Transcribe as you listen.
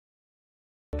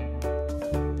Harry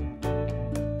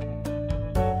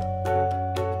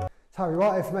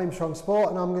White from Armstrong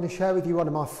Sport, and I'm going to share with you one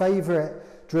of my favourite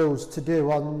drills to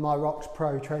do on my ROX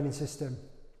Pro training system.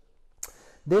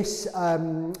 This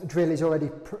drill is already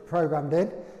programmed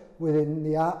in within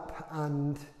the app,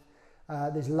 and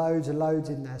there's loads and loads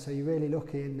in there, so you're really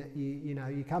lucky in that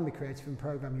you can be creative and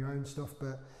program your own stuff,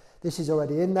 but this is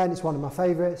already in there and it's one of my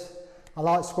favourites. I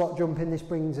like squat jumping. This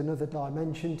brings another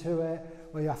dimension to it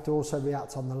where you have to also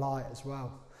react on the light as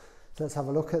well. So let's have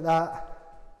a look at that.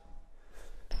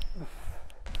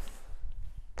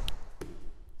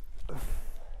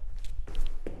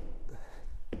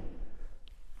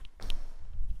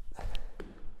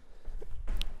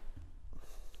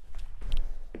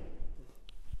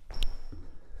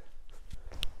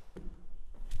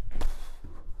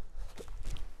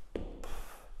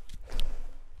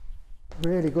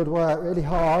 Really good work, really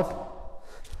hard.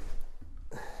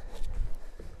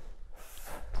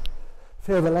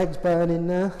 Feel the legs burning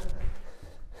now.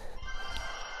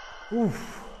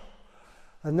 Oof.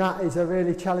 And that is a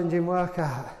really challenging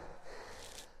workout.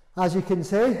 As you can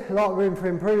see, a lot of room for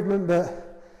improvement,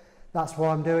 but that's why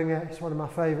I'm doing it. It's one of my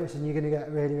favourites, and you're going to get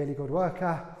a really, really good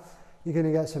workout. You're going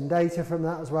to get some data from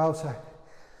that as well, so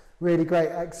really great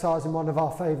exercise and one of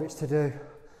our favourites to do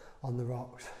on the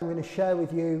ROX. I'm going to share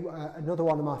with you another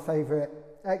one of my favourite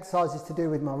exercises to do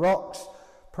with my ROX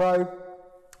Pro.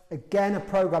 Again, a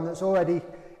program that's already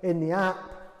in the app.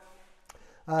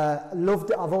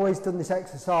 Loved it. I've always done this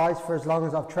exercise for as long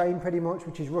as I've trained pretty much,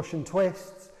 which is Russian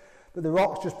twists, but the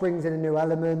ROX just brings in a new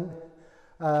element,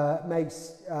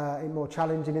 makes it more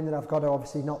challenging in that I've got to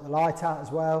obviously knock the light out as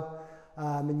well,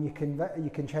 and you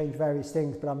can change various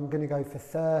things, but I'm going to go for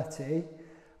 30.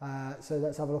 So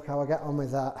let's have a look how I get on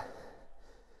with that.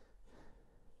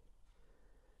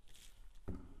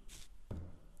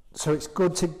 So it's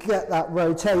good to get that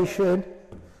rotation,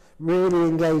 really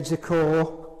engage the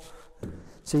core.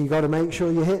 So you've got to make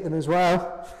sure you hit them as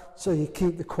well, so you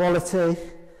keep the quality,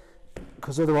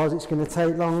 because otherwise it's going to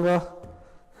take longer.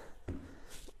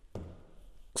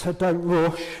 So don't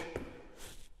rush,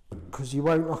 because you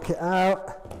won't knock it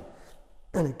out.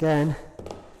 And again,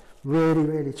 really,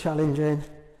 really challenging.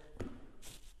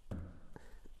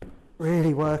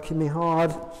 Really working me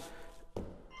hard.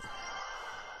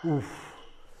 Oof.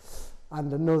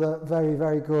 And another very,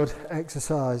 very good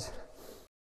exercise.